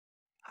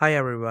Hi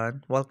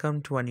everyone,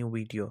 welcome to a new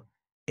video.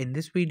 In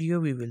this video,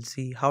 we will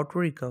see how to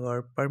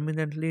recover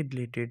permanently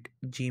deleted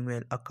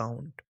Gmail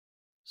account.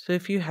 So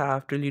if you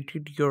have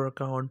deleted your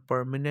account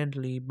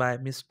permanently by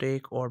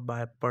mistake or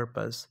by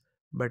purpose,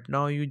 but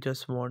now you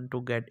just want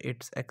to get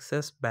its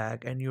access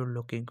back and you're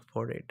looking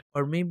for it.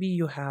 Or maybe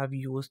you have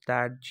used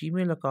that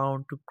Gmail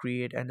account to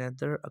create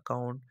another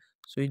account,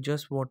 so you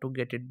just want to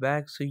get it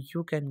back so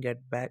you can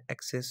get back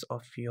access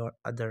of your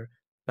other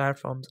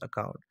platform's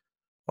account,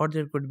 or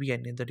there could be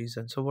any other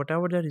reason. So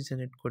whatever the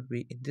reason it could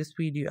be, in this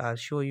video I'll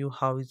show you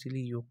how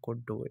easily you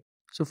could do it.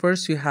 So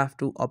first you have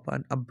to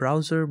open a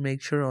browser.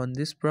 Make sure on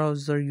this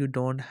browser you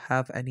don't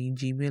have any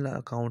Gmail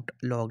account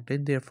logged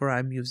in. Therefore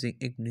I'm using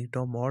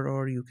Ignito mod,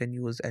 or you can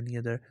use any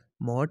other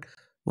mod.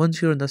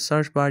 Once you're in the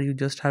search bar, you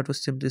just have to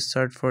simply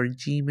search for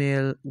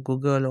Gmail,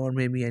 Google, or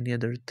maybe any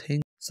other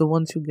thing. So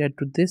once you get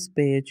to this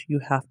page, you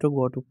have to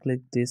go to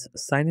click this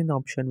sign in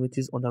option, which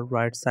is on the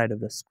right side of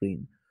the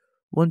screen.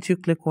 Once you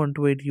click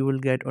onto it, you will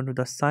get onto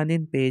the sign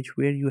in page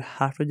where you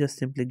have to just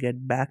simply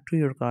get back to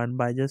your account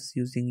by just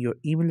using your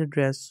email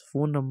address,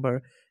 phone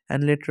number,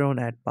 and later on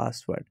add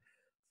password.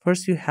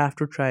 First, you have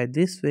to try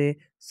this way.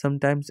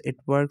 Sometimes it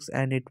works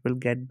and it will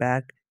get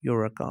back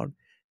your account.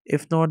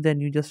 If not,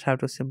 then you just have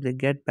to simply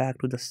get back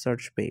to the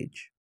search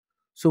page.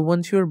 So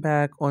once you're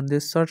back on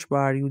this search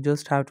bar, you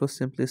just have to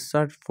simply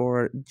search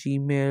for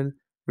Gmail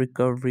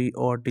recovery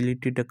or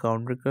deleted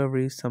account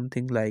recovery,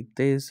 something like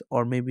this,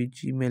 or maybe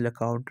Gmail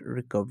account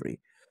recovery.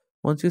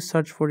 Once you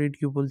search for it,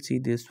 you will see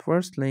this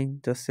first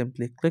link. Just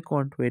simply click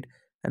onto it,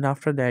 and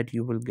after that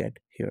you will get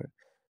here.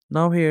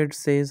 Now here it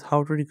says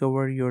how to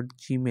recover your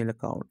Gmail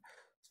account.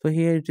 So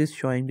here it is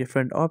showing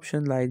different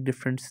options like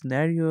different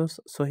scenarios.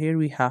 So here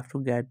we have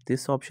to get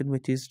this option,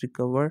 which is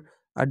recover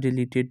a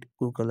deleted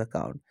Google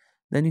account.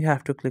 Then you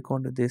have to click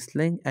onto this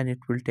link and it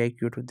will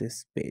take you to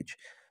this page.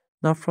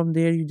 Now from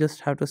there you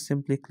just have to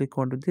simply click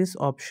onto this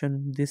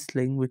option, this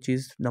link, which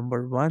is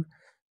number one.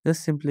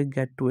 Just simply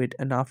get to it,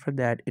 and after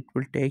that it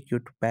will take you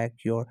to back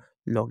your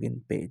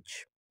login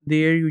page.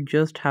 There you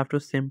just have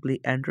to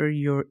simply enter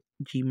your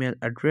Gmail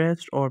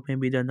address or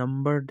maybe the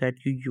number that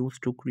you use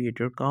to create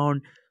your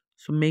account.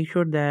 So make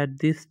sure that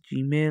this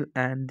Gmail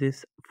and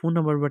this phone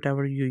number,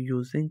 whatever you're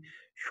using,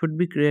 should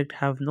be correct,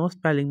 have no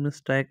spelling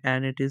mistake,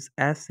 and it is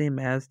as same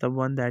as the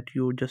one that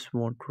you just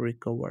want to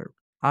recover.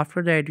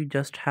 After that you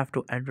just have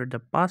to enter the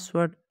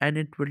password and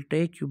it will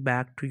take you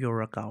back to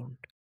your account.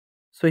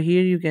 So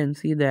here you can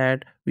see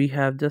that we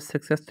have just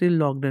successfully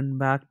logged in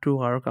back to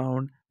our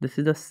account. This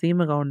is the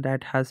same account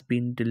that has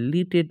been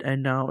deleted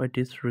and now it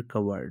is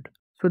recovered.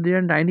 So there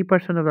are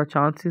 90% of the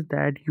chances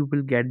that you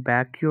will get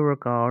back your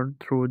account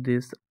through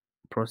this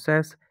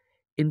process.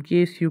 In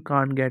case you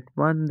can't get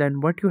one,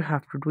 then what you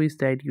have to do is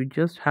that you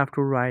just have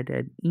to write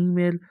an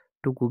email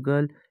to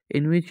Google,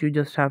 in which you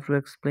just have to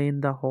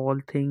explain the whole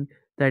thing,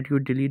 that you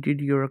deleted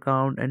your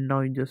account and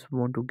now you just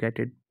want to get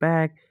it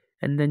back,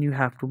 and then you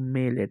have to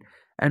mail it.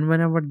 And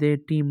whenever their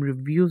team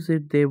reviews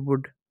it, they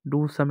would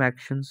do some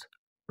actions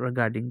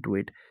regarding to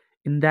it.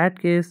 In that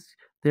case,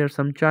 there are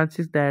some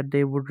chances that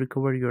they would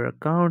recover your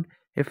account.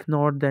 If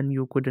not, then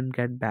you couldn't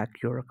get back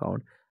your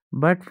account.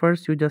 But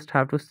first you just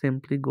have to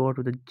simply go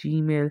to the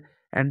Gmail,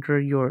 enter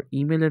your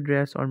email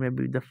address or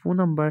maybe the phone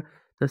number,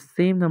 the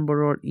same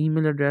number or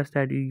email address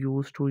that you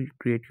used to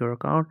create your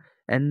account,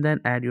 and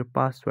then add your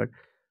password.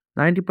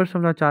 90%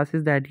 of the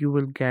chances that you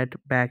will get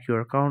back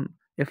your account.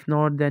 If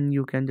not, then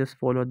you can just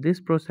follow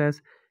this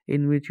process,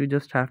 in which you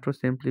just have to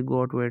simply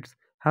go to its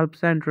help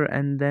center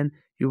and then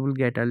you will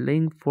get a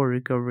link for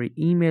recovery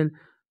email.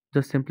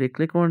 Just simply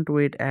click onto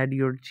it, add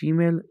your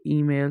Gmail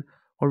email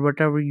or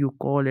whatever you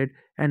call it,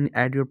 and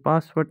add your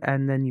password,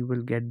 and then you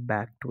will get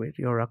back to it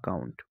your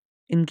account.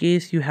 In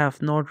case you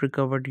have not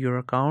recovered your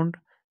account,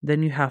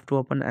 then you have to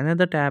open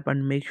another tab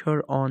and make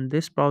sure on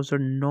this browser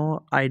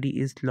no ID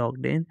is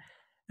logged in,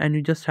 and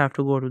you just have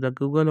to go to the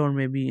Google, or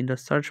maybe in the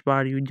search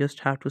bar you just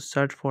have to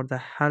search for the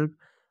help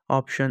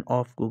option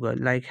of Google,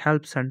 like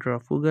help center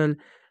of Google.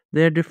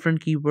 There are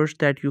different keywords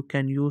that you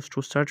can use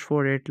to search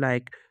for it,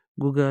 like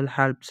Google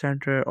help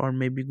center or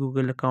maybe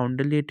Google account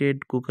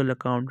deleted, Google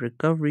account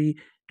recovery,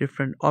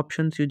 different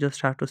options. You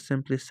just have to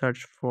simply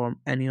search for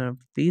any of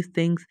these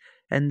things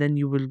and then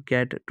you will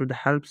get to the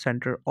help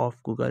center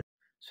of Google.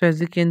 So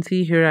as you can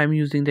see here, I'm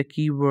using the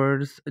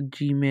keywords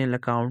Gmail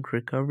account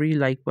recovery.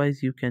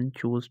 Likewise, you can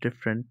choose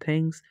different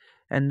things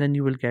and then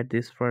you will get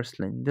this first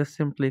link. Just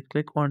simply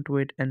click onto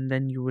it and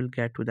then you will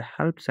get to the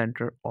help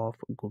center of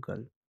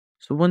Google.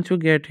 So once you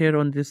get here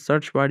on this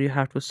search bar, you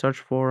have to search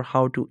for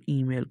how to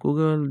email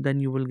Google. Then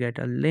you will get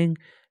a link,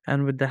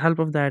 and with the help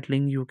of that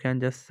link, you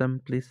can just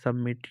simply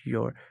submit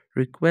your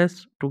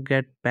request to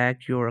get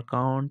back your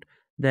account.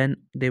 Then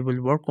they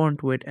will work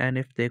onto it, and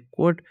if they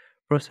could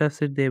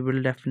process it, they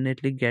will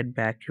definitely get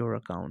back your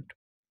account.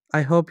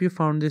 I hope you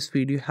found this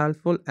video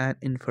helpful and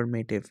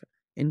informative.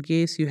 In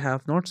case you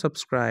have not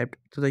subscribed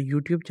to the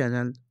YouTube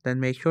channel, then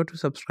make sure to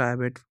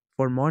subscribe it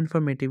for more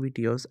informative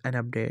videos and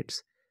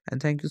updates.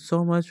 And thank you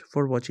so much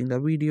for watching the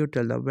video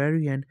till the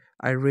very end.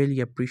 I really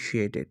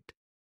appreciate it.